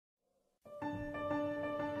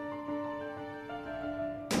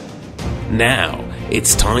Now,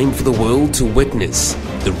 it's time for the world to witness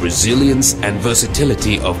the resilience and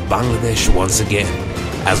versatility of Bangladesh once again,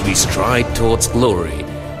 as we stride towards glory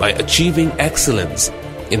by achieving excellence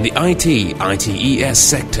in the ITES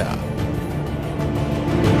sector.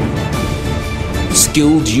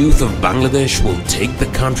 Skilled youth of Bangladesh will take the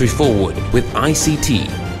country forward with ICT.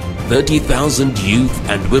 30,000 youth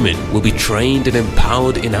and women will be trained and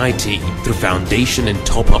empowered in IT through foundation and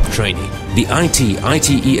top-up training. The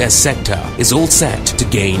ITES sector is all set to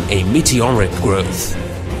gain a meteoric growth.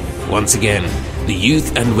 Once again, the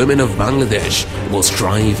youth and women of Bangladesh will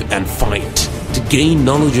strive and fight to gain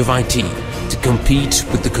knowledge of IT, to compete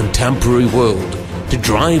with the contemporary world, to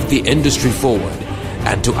drive the industry forward,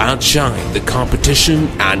 and to outshine the competition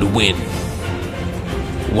and win.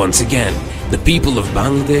 Once again, the people of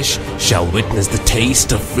Bangladesh shall witness the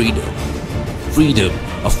taste of freedom, freedom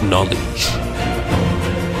of knowledge.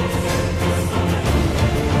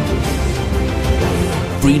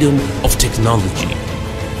 Freedom of technology,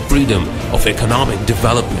 freedom of economic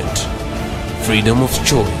development, freedom of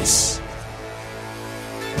choice.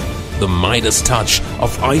 The Midas touch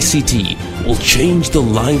of ICT will change the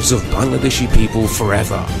lives of Bangladeshi people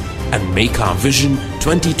forever and make our Vision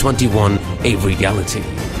 2021 a reality.